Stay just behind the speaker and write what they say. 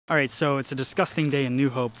All right, so it's a disgusting day in New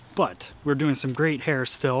Hope, but we're doing some great hair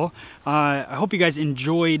still. I hope you guys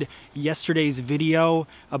enjoyed yesterday's video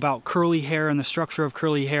about curly hair and the structure of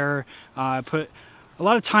curly hair. I put a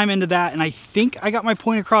lot of time into that, and I think I got my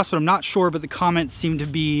point across, but I'm not sure, but the comments seem to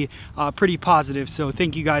be pretty positive, so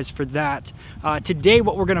thank you guys for that. Today,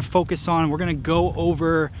 what we're gonna focus on, we're gonna go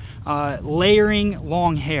over layering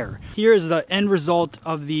long hair. Here is the end result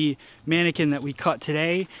of the mannequin that we cut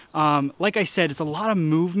today. Like I said, it's a lot of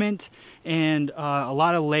movement and a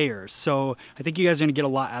lot of layers, so I think you guys are gonna get a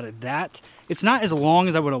lot out of that. It's not as long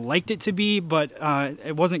as I would have liked it to be, but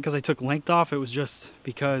it wasn't because I took length off, it was just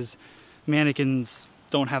because mannequins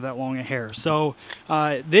don't have that long a hair. So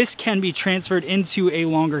this can be transferred into a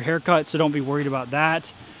longer haircut, so don't be worried about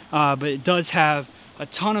that. But it does have a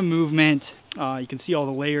ton of movement. You can see all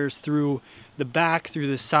the layers through the back, through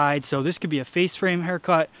the side. So this could be a face frame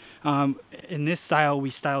haircut. In this style, we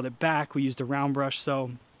styled it back. We used a round brush.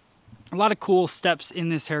 So a lot of cool steps in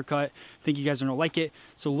this haircut. I think you guys are gonna like it.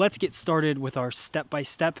 So let's get started with our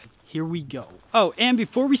step-by-step. Here we go. Oh, and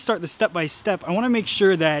before we start the step-by-step, I wanna make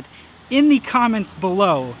sure that in the comments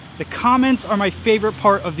below, the comments are my favorite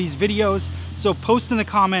part of these videos. So post in the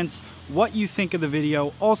comments what you think of the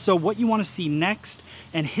video, also what you wanna see next,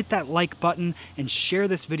 and hit that like button and share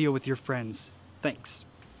this video with your friends. Thanks.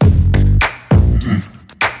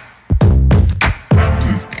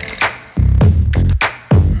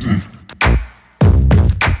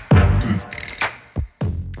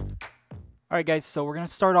 All right, guys, so we're gonna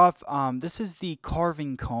start off. This is the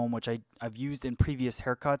carving comb, which I've used in previous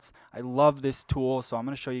haircuts. I love this tool, so I'm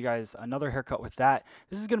gonna show you guys another haircut with that.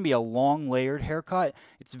 This is gonna be a long layered haircut.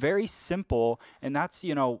 It's very simple, and that's,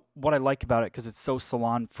 you know, what I like about it because it's so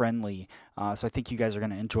salon friendly. So I think you guys are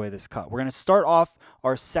gonna enjoy this cut. We're gonna start off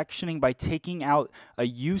our sectioning by taking out a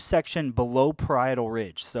U section below parietal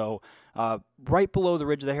ridge. So right below the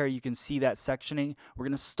ridge of the hair, you can see that sectioning. We're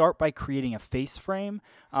going to start by creating a face frame.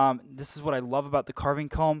 This is what I love about the carving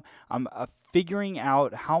comb. I'm figuring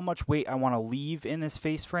out how much weight I want to leave in this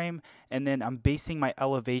face frame, and then I'm basing my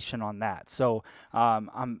elevation on that. So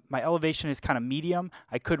my elevation is kind of medium.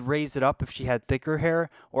 I could raise it up if she had thicker hair,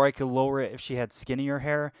 or I could lower it if she had skinnier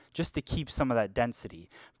hair, just to keep some of that density.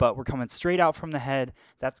 But we're coming straight out from the head.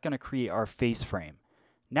 That's going to create our face frame.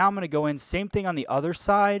 Now I'm going to go in, same thing on the other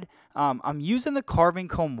side. I'm using the carving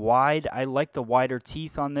comb wide. I like the wider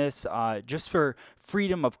teeth on this just for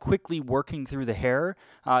freedom of quickly working through the hair.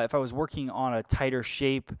 If I was working on a tighter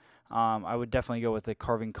shape, I would definitely go with the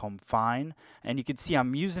carving comb fine. And you can see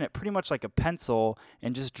I'm using it pretty much like a pencil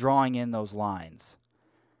and just drawing in those lines.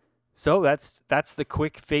 So that's the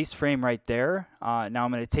quick face frame right there. Now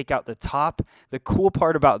I'm going to take out the top. The cool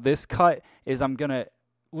part about this cut is I'm going to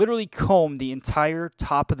literally comb the entire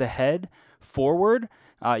top of the head forward.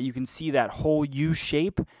 You can see that whole U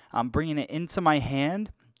shape. I'm bringing it into my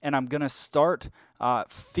hand, and I'm gonna start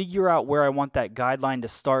figure out where I want that guideline to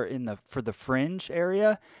start for the fringe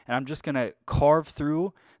area, and I'm just gonna carve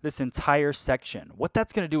through this entire section. What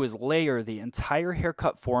that's gonna do is layer the entire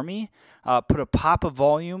haircut for me, put a pop of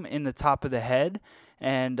volume in the top of the head,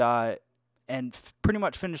 and pretty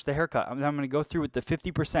much finish the haircut. I'm going to go through with the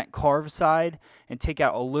 50% carve side and take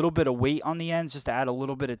out a little bit of weight on the ends just to add a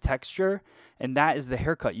little bit of texture. And that is the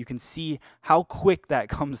haircut. You can see how quick that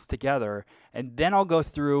comes together. And then I'll go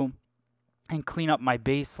through and clean up my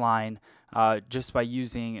baseline just by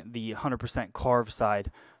using the 100% carve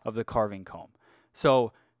side of the carving comb.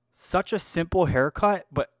 So such a simple haircut,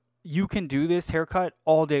 but you can do this haircut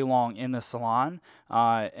all day long in the salon,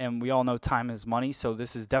 and we all know time is money, so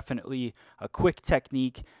this is definitely a quick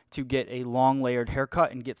technique to get a long layered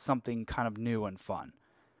haircut and get something kind of new and fun.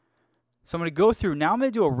 So I'm going to go through, now I'm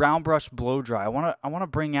going to do a round brush blow dry. I want to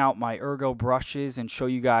bring out my ergo brushes and show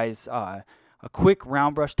you guys a quick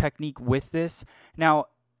round brush technique with this. Now,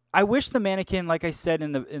 I wish the mannequin, like I said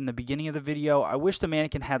in the beginning of the video, I wish the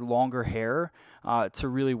mannequin had longer hair to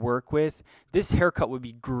really work with. This haircut would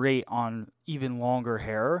be great on even longer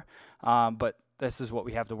hair, but this is what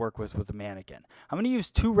we have to work with the mannequin. I'm going to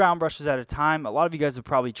use 2 round brushes at a time. A lot of you guys have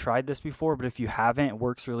probably tried this before, but if you haven't, it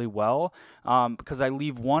works really well because I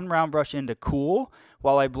leave 1 round brush in to cool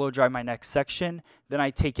while I blow dry my next section. Then I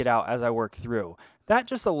take it out as I work through. That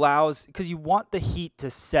just allows, because you want the heat to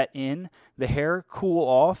set in, the hair cool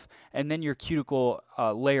off, and then your cuticle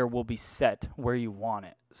layer will be set where you want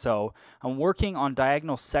it. So I'm working on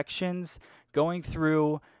diagonal sections, going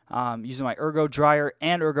through, using my ergo dryer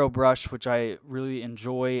and ergo brush, which I really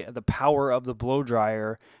enjoy the power of the blow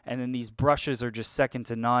dryer, and then these brushes are just second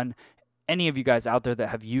to none. Any of you guys out there that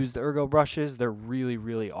have used the ergo brushes, they're really,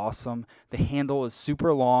 really awesome. The handle is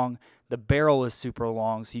super long. The barrel is super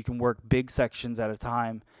long, so you can work big sections at a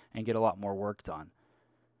time, and get a lot more work done.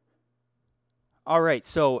 All right,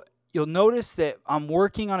 so you'll notice that I'm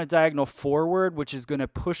working on a diagonal forward, which is going to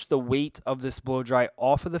push the weight of this blow dry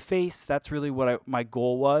off of the face. That's really what my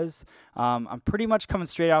goal was. I'm pretty much coming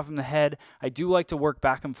straight out from the head. I do like to work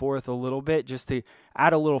back and forth a little bit just to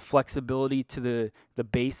add a little flexibility to the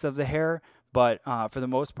base of the hair. But for the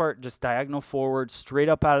most part, just diagonal forward, straight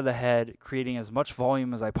up out of the head, creating as much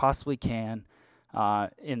volume as I possibly can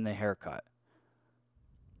in the haircut.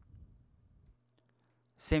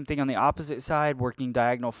 Same thing on the opposite side, working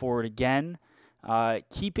diagonal forward again,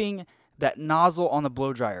 keeping that nozzle on the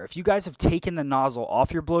blow dryer. If you guys have taken the nozzle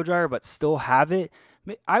off your blow dryer but still have it,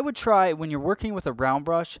 I would try, when you're working with a round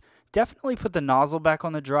brush, definitely put the nozzle back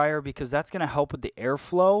on the dryer, because that's going to help with the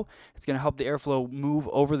airflow. It's going to help the airflow move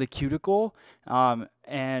over the cuticle,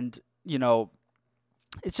 and you know,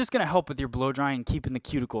 it's just going to help with your blow drying, keeping the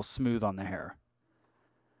cuticle smooth on the hair.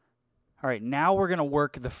 All right, now we're going to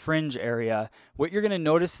work the fringe area. What you're going to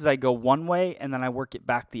notice is I go one way and then I work it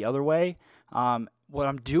back the other way. What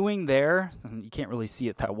I'm doing there, you can't really see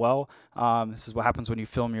it that well. This is what happens when you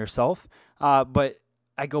film yourself. But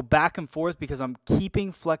I go back and forth because I'm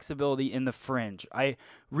keeping flexibility in the fringe. I'm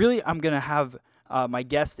going to have my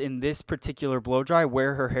guest in this particular blow dry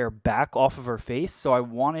wear her hair back off of her face. So I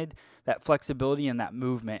wanted that flexibility and that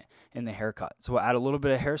movement in the haircut. So we'll add a little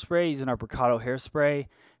bit of hairspray using our Bricato hairspray.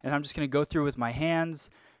 And I'm just going to go through with my hands,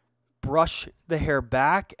 brush the hair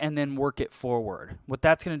back, and then work it forward. What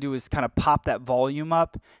that's going to do is kind of pop that volume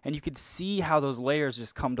up, and you can see how those layers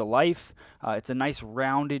just come to life. It's a nice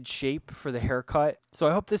rounded shape for the haircut. So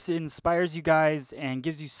I hope this inspires you guys and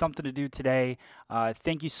gives you something to do today.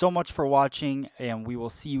 Thank you so much for watching, and we will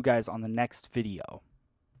see you guys on the next video.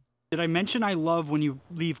 Did I mention I love when you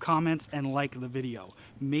leave comments and like the video?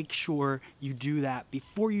 Make sure you do that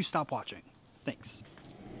before you stop watching. Thanks.